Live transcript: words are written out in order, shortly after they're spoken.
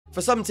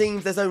For some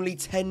teams, there's only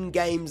 10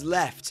 games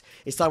left.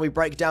 It's time we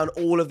break down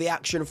all of the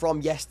action from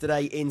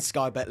yesterday in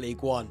Sky Bet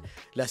League One.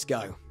 Let's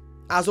go.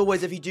 As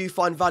always, if you do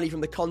find value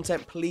from the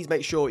content, please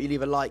make sure you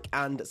leave a like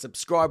and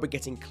subscribe. We're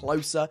getting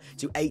closer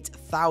to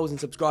 8,000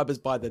 subscribers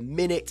by the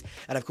minute.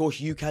 And of course,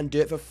 you can do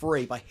it for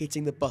free by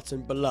hitting the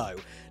button below.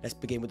 Let's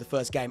begin with the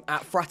first game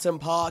at Fratton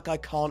Park. I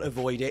can't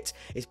avoid it.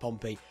 It's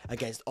Pompey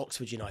against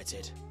Oxford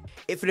United.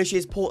 It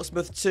finishes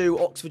Portsmouth 2,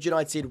 Oxford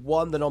United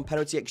 1, the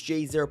non-penalty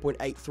XG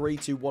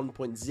 0.83 to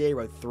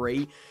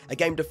 1.03. A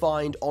game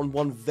defined on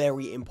one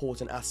very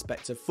important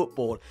aspect of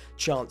football,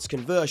 chance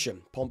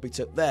conversion. Pompey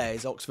took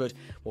theirs, Oxford,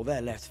 well,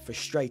 they're left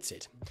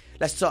frustrated.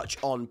 Let's touch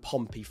on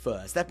Pompey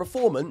first. Their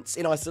performance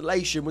in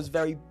isolation was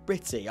very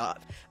pretty.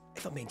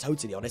 If I'm being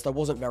totally honest, I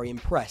wasn't very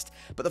impressed,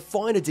 but the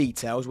finer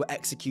details were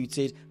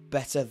executed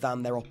better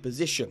than their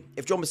opposition.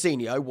 If John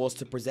Mousinho was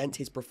to present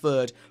his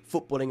preferred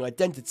footballing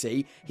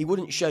identity, he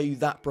wouldn't show you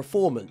that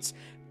performance,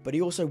 but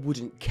he also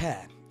wouldn't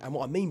care. And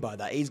what I mean by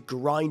that is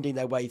grinding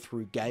their way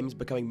through games,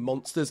 becoming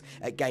monsters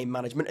at game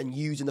management and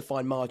using the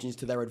fine margins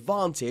to their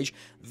advantage.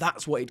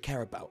 That's what he'd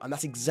care about, and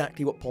that's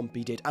exactly what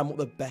Pompey did and what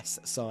the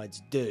best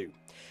sides do.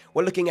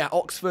 We're looking at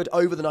Oxford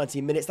over the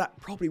 90 minutes. That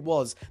probably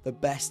was the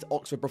best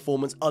Oxford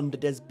performance under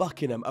Des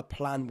Buckingham. A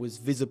plan was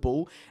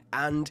visible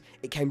and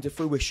it came to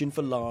fruition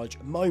for large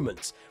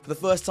moments. For the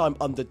first time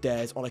under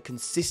Des on a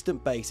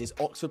consistent basis,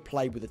 Oxford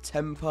played with a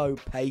tempo,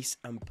 pace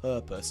and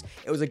purpose.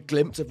 It was a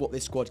glimpse of what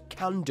this squad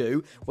can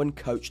do when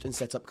coached and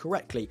set up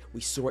correctly.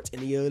 We saw it in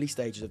the early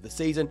stages of the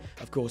season,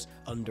 of course,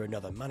 under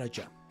another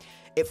manager.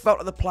 It felt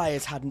like the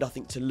players had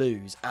nothing to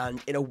lose,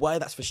 and in a way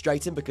that's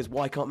frustrating because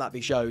why can't that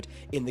be showed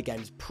in the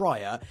games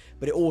prior,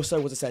 but it also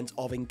was a sense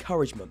of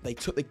encouragement. They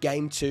took the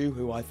game to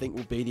who I think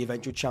will be the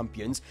eventual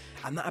champions,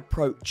 and that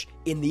approach,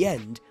 in the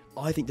end,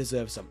 I think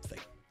deserves something.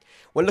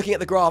 When looking at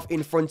the graph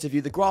in front of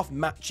you, the graph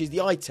matches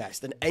the eye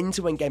test, an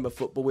end-to-end game of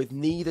football with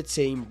neither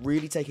team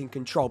really taking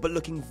control, but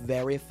looking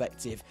very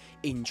effective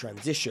in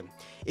transition.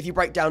 If you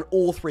break down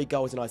all three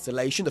goals in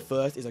isolation, the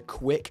first is a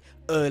quick,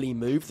 early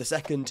move. The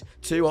second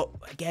two are,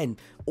 again,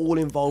 all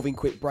involving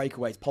quick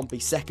breakaways. Pompey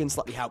second,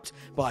 slightly helped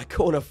by a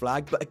corner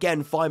flag, but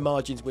again, fine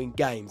margins win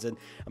games, and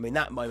I mean,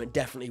 that moment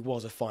definitely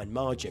was a fine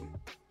margin.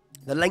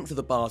 The length of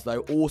the bars,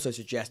 though, also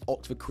suggests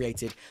Oxford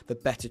created the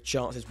better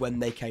chances when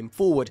they came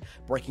forward,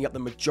 breaking up the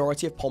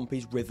majority of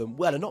Pompey's rhythm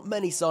well, and not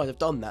many sides have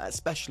done that,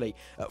 especially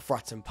at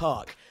Fratton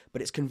Park.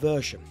 But it's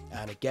conversion,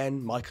 and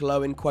again, Michael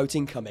Owen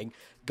quoting coming,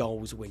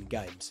 goals win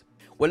games.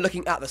 When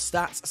looking at the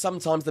stats,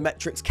 sometimes the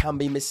metrics can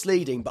be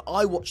misleading, but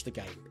I watched the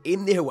game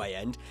in the away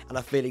end and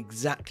I feel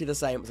exactly the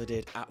same as I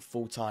did at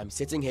full time,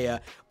 sitting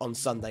here on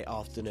Sunday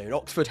afternoon.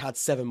 Oxford had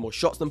 7 more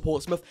shots than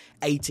Portsmouth,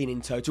 18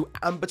 in total,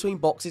 and between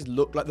boxes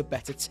looked like the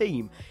better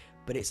team.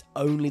 But it's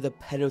only the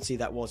penalty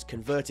that was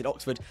converted.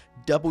 Oxford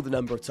doubled the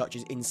number of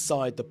touches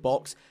inside the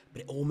box,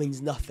 but it all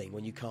means nothing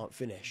when you can't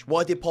finish.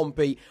 Why did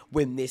Pompey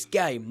win this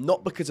game?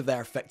 Not because of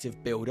their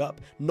effective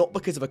build-up, not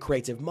because of a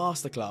creative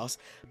masterclass,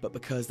 but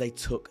because they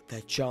took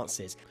their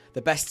chances.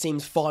 The best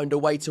teams find a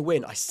way to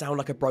win. I sound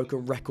like a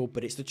broken record,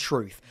 but it's the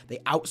truth. They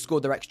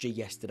outscored their XG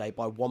yesterday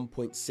by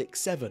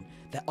 1.67.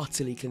 They're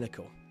utterly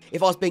clinical.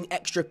 If I was being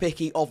extra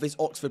picky of this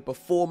Oxford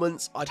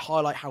performance, I'd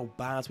highlight how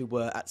bad we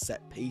were at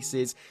set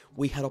pieces.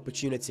 We had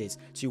opportunities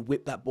to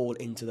whip that ball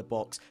into the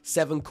box.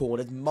 7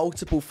 corners,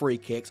 multiple free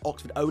kicks.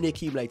 Oxford only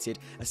accumulated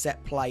a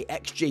set play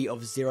XG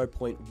of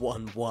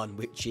 0.11,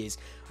 which is,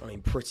 I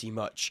mean, pretty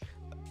much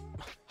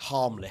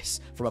harmless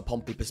from a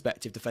Pompey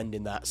perspective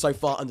defending that. So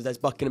far under Des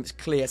Buckingham, it's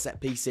clear set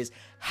pieces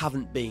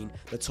haven't been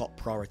the top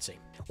priority.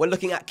 When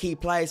looking at key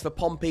players for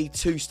Pompey,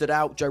 2 stood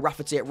out, Joe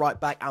Rafferty at right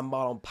back and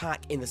Marlon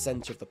Pack in the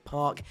centre of the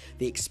park,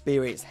 the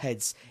experienced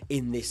heads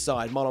in this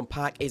side. Marlon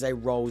Pack is a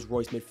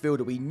Rolls-Royce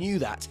midfielder. We knew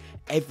that.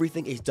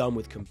 Everything is done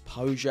with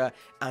composure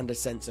and a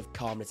sense of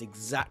calmness,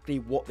 exactly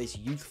what this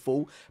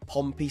youthful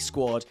Pompey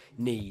squad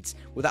needs.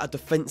 Without a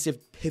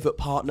defensive pivot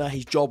partner,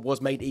 his job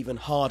was made even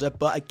harder,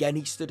 but again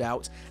he stood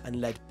out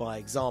and led by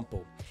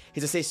example.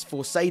 His assist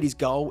for Sadie's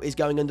goal is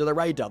going under the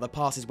radar. The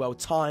pass is well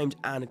timed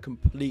and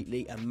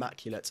completely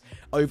immaculate.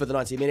 Over the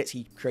 90 minutes,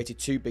 he created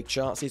 2 big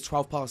chances,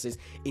 12 passes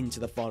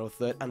into the final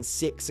third, and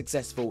 6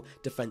 successful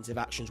defensive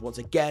actions. Once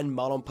again,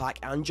 Marlon Pack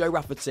and Joe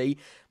Rafferty,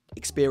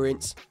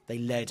 experience, they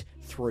led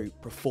through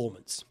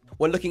performance.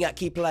 When looking at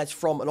key players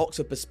from an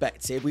Oxford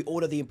perspective, we all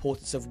know the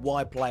importance of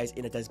wide players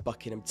in a Des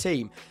Buckingham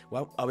team.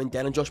 Well, Owen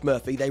Dell and Josh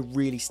Murphy, they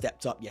really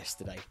stepped up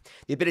yesterday.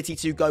 The ability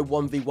to go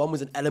 1v1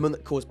 was an element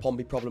that caused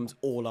Pompey problems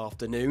all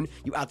afternoon.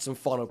 You add some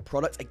final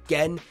product,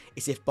 again,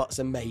 it's if buts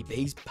and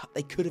maybes, but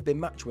they could have been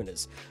match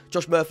winners.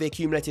 Josh Murphy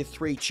accumulated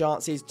 3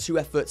 chances, 2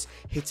 efforts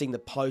hitting the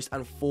post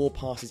and 4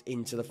 passes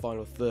into the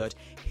final third.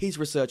 His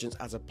resurgence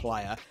as a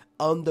player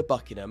under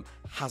Buckingham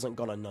hasn't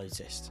gone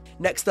unnoticed.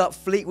 Next up,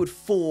 Fleetwood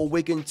 4,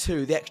 Wigan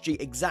 2, the XG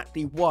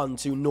exactly 1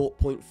 to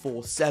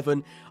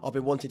 0.47. I've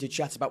been wanting to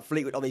chat about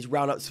Fleetwood on these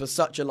roundups for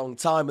such a long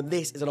time, and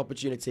this is an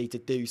opportunity to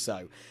do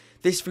so.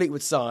 This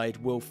Fleetwood side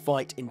will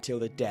fight until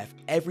the death.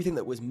 Everything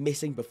that was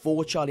missing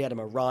before Charlie Adam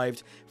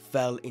arrived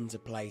fell into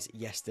place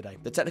yesterday.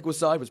 The technical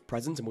side was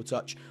present, and we'll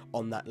touch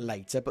on that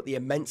later, but the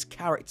immense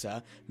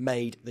character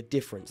made the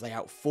difference. They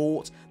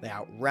outfought, they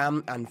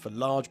outran, and for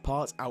large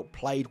parts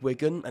outplayed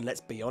Wigan, and let's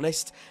be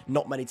honest,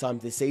 not many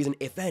times this season,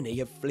 if any,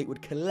 have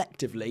Fleetwood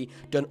collectively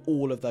done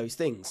all of those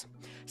things.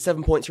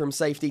 7 points from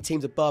safety,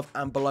 teams above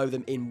and below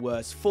them in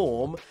worse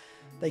form.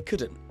 They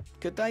couldn't.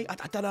 Could they? I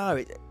don't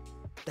know.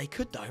 They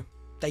could though.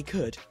 They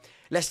could.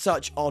 Let's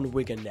touch on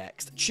Wigan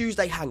next.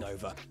 Tuesday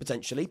hangover,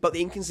 potentially, but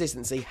the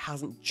inconsistency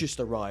hasn't just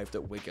arrived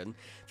at Wigan.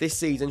 This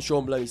season,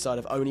 Sean Maloney's side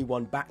have only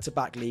won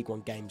back-to-back League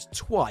One games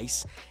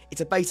twice.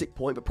 It's a basic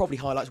point, but probably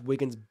highlights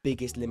Wigan's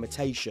biggest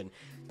limitation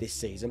this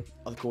season.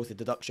 Of course, the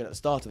deduction at the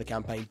start of the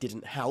campaign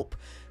didn't help,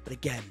 but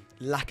again,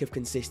 lack of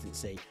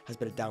consistency has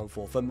been a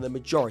downfall for the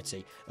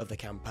majority of the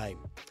campaign.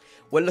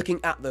 When looking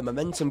at the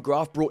momentum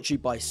graph brought to you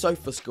by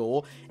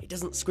SofaScore, it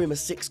doesn't scream a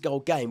 6-goal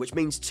game, which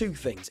means two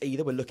things.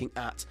 Either we're looking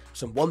at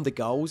some wonder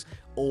goals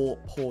or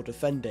poor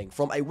defending.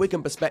 From a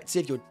Wigan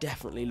perspective, you're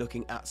definitely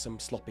looking at some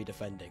sloppy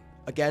defending.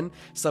 Again,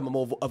 some are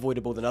more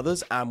avoidable than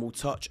others, and we'll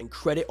touch and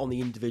credit on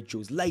the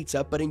individuals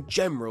later, but in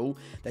general,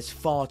 there's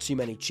far too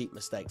many cheap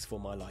mistakes for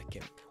my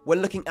liking.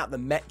 When looking at the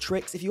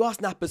metrics, if you ask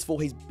Nappers for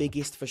his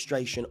biggest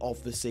frustration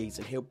of the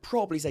season, he'll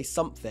probably say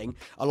something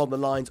along the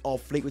lines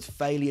of Fleetwood's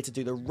failure to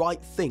do the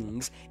right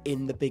things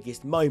in the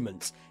biggest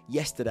moments.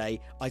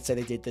 Yesterday, I'd say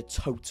they did the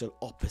total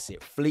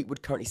opposite.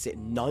 Fleetwood currently sit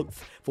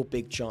 9th for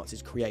big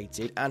chances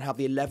created and have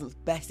the 11th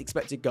best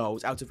expected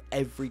goals out of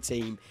every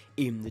team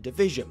in the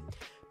division.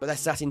 But they're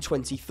sat in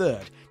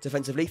 23rd.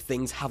 Defensively,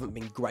 things haven't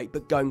been great,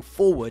 but going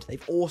forward,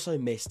 they've also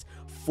missed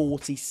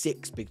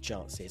 46 big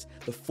chances,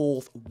 the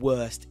 4th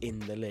worst in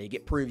the league.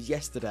 It proves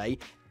yesterday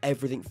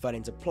everything fell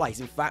into place.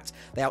 In fact,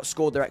 they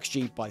outscored their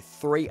XG by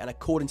 3, and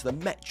according to the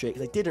metrics,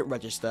 they didn't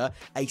register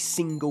a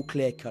single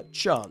clear-cut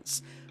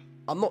chance.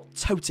 I'm not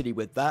totally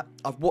with that.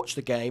 I've watched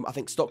the game. I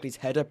think Stockley's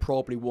header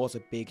probably was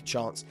a big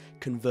chance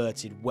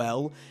converted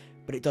well.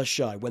 But it does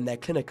show when they're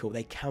clinical,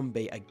 they can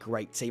be a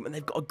great team. And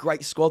they've got a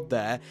great squad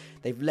there.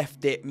 They've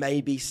left it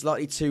maybe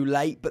slightly too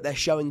late, but they're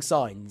showing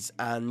signs.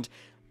 And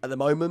at the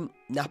moment,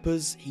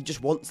 Nappers, he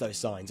just wants those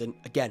signs. And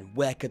again,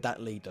 where could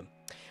that lead them?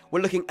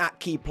 We're looking at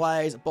key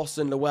players.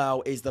 Boston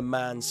Llewellyn is the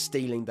man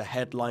stealing the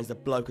headlines. The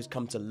bloke has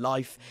come to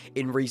life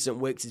in recent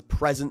weeks. His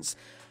presence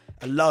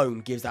alone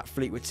gives that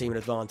Fleetwood team an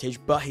advantage,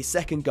 but his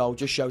second goal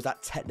just shows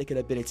that technical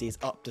ability is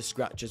up to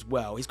scratch as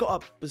well. He's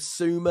got a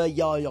Basuma,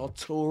 Yaya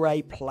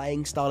Toure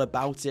playing style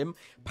about him,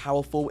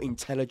 powerful,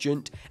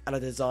 intelligent, and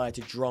a desire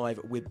to drive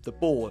with the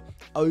ball.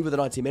 Over the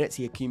 90 minutes,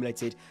 he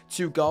accumulated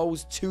 2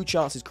 goals, 2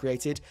 chances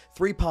created,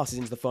 3 passes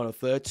into the final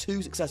third,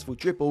 2 successful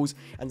dribbles,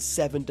 and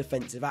 7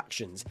 defensive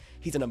actions.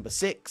 He's a number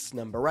 6,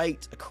 number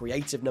 8, a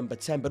creative number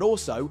 10, but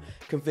also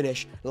can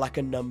finish like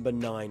a number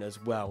 9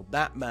 as well.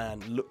 That man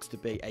looks to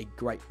be a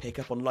great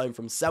pick-up on loan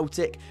from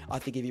Celtic. I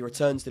think if he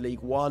returns to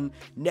League One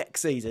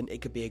next season, it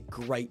could be a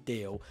great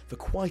deal for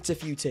quite a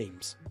few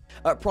teams.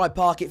 At Pride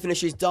Park, it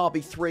finishes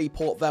Derby 3,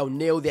 Port Vale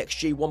 0, the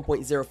XG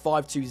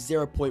 1.05 to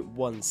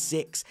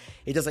 0.16.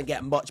 It doesn't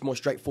get much more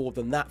straightforward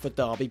than that for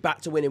Derby,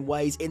 back to winning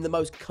ways in the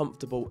most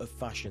comfortable of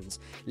fashions.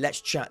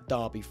 Let's chat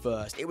Derby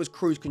first. It was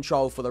cruise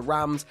control for the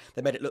Rams.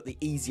 They made it look the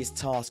easiest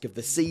task of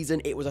the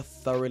season. It was a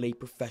thoroughly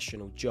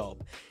professional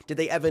job. Did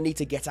they ever need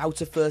to get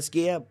out of first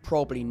gear?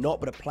 Probably not,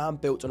 but a plan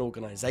built on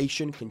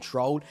organisation,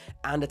 control,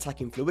 and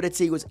attacking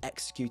fluidity was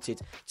executed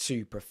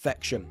to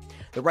perfection.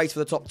 The race for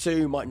the top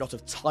 2 might not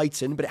have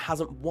tightened, but it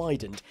hasn't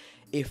widened.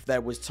 If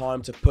there was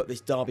time to put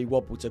this Derby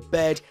wobble to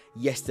bed,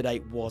 yesterday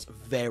was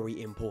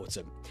very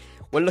important.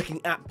 When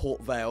looking at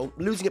Port Vale,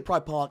 losing at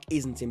Pride Park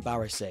isn't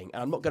embarrassing,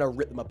 and I'm not going to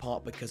rip them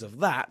apart because of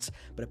that,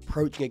 but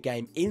approaching a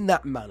game in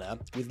that manner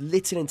with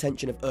little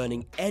intention of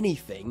earning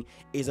anything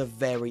is a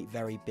very,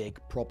 very big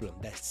problem.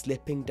 They're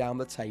slipping down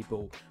the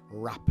table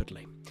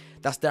rapidly.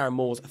 That's Darren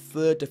Moore's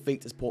 3rd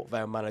defeat as Port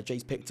Vale manager.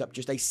 He's picked up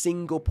just a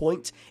single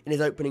point in his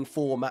opening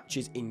 4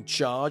 matches in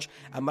charge.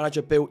 A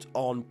manager built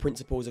on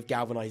principles of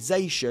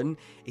galvanisation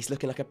is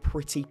looking like a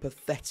pretty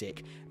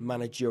pathetic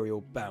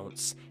managerial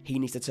bounce. He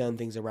needs to turn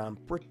things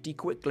around pretty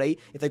quickly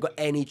if they've got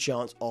any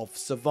chance of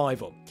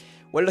survival.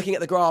 When looking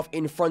at the graph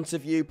in front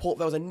of you, Port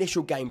Vale's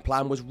initial game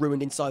plan was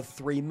ruined inside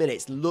 3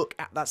 minutes. Look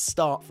at that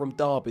start from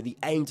Derby. The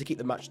aim to keep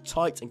the match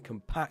tight and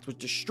compact was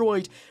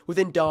destroyed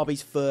within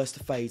Derby's first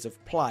phase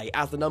of play.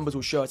 As the numbers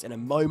will show us in a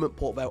moment,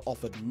 Port Vale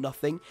offered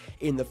nothing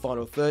in the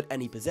final third.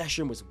 Any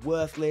possession was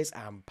worthless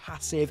and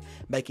passive,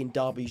 making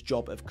Derby's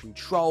job of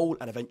control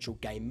and eventual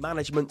game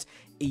management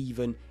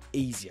even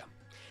easier.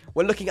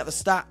 When looking at the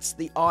stats,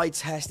 the eye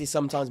test is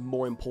sometimes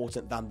more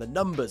important than the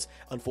numbers.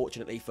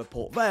 Unfortunately for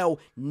Port Vale,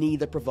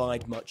 neither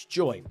provide much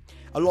joy.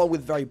 Along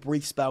with very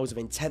brief spells of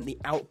intent, the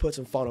output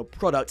and final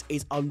product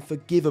is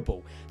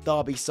unforgivable.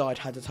 Derby's side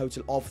had a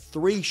total of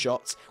 3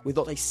 shots with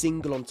not a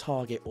single on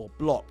target or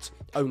blocked.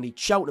 Only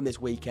Cheltenham this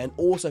weekend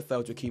also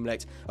failed to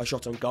accumulate a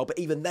shot on goal, but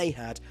even they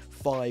had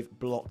 5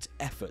 blocked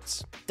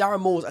efforts.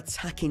 Darren Moore's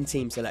attacking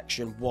team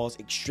selection was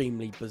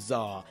extremely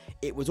bizarre.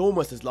 It was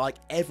almost as like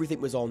everything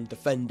was on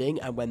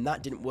defending, and when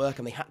that didn't work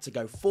and they had to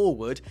go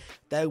forward,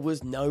 there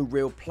was no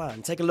real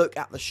plan. Take a look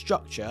at the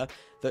structure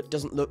that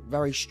doesn't look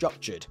very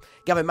structured.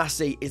 Gavin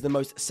Massey is the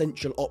most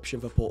central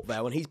option for Port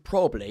Vale, and he's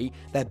probably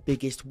their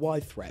biggest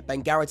wide threat.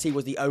 Ben Garrity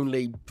was the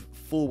only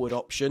forward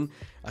option.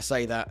 I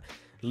say that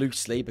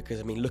loosely because,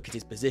 I mean, look at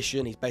his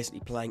position. He's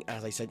basically playing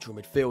as a central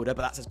midfielder, but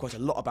that says quite a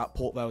lot about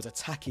Port Vale's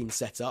attacking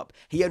setup.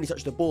 He only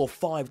touched the ball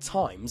 5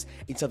 times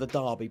into the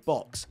Derby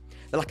box.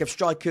 The lack of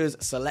strikers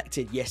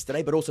selected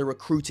yesterday, but also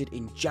recruited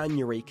in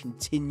January,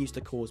 continues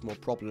to cause more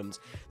problems.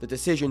 The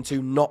decision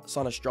to not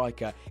sign a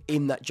striker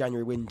in that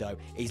January window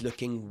is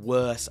looking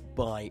worse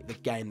by the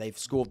game. They've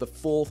scored the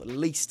 4th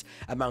least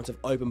amount of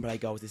open play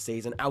goals this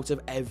season out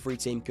of every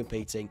team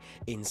competing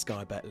in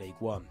Sky Bet League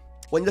One.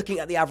 When looking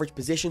at the average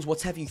positions,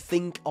 whatever you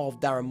think of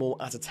Darren Moore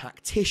as a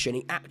tactician,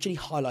 he actually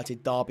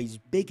highlighted Derby's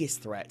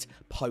biggest threat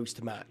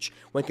post-match.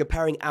 When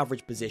comparing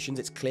average positions,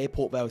 it's clear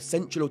Port Vale's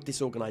central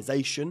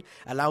disorganisation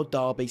allowed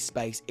Derby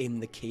space in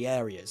the key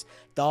areas.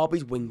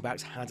 Derby's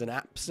wingbacks had an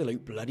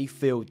absolute bloody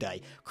field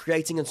day,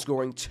 creating and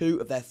scoring 2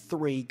 of their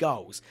 3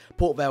 goals.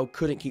 Port Vale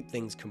couldn't keep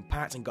things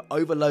compact and got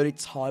overloaded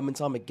time and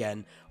time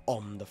again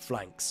on the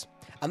flanks.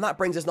 And that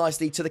brings us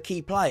nicely to the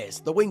key players,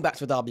 the wingbacks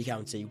for Derby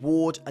County,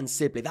 Ward and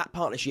Sibley. That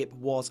partnership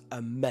was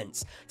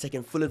immense,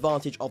 taking full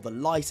advantage of the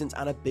licence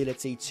and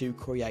ability to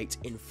create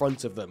in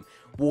front of them.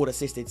 Ward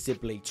assisted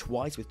Sibley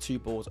twice with 2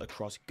 balls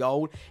across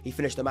goal. He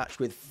finished the match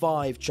with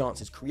 5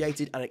 chances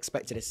created and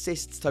expected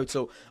assists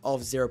total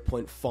of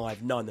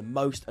 0.59, the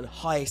most and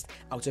highest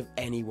out of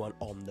anyone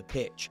on the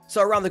pitch.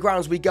 So around the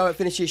grounds we go. It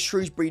finishes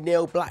Shrewsbury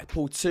 0,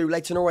 Blackpool 2,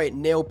 Leyton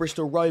Orient 0,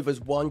 Bristol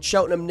Rovers 1,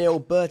 Cheltenham 0,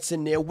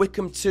 Burton 0,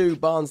 Wycombe 2,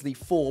 Barnsley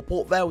 4,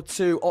 Port Vale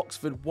 2,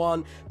 Oxford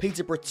 1,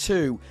 Peterborough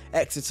 2,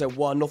 Exeter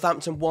 1,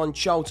 Northampton 1,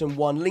 Charlton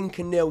 1,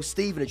 Lincoln 0,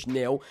 Stevenage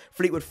 0,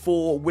 Fleetwood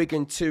 4,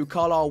 Wigan 2,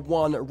 Carlisle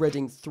 1,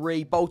 Reading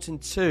 3, Bolton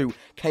 2,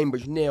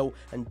 Cambridge 0,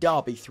 and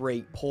Derby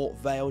 3, Port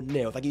Vale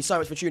 0. Thank you so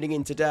much for tuning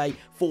in today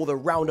for the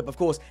roundup. Of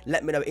course,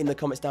 let me know in the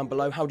comments down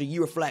below, how do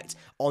you reflect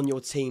on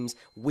your team's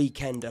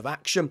weekend of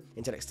action?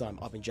 Until next time,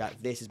 I've been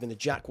Jack. This has been the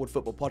Jack Ward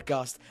Football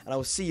Podcast, and I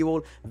will see you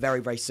all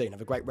very, very soon.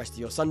 Have a great rest of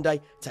your Sunday.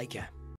 Take care.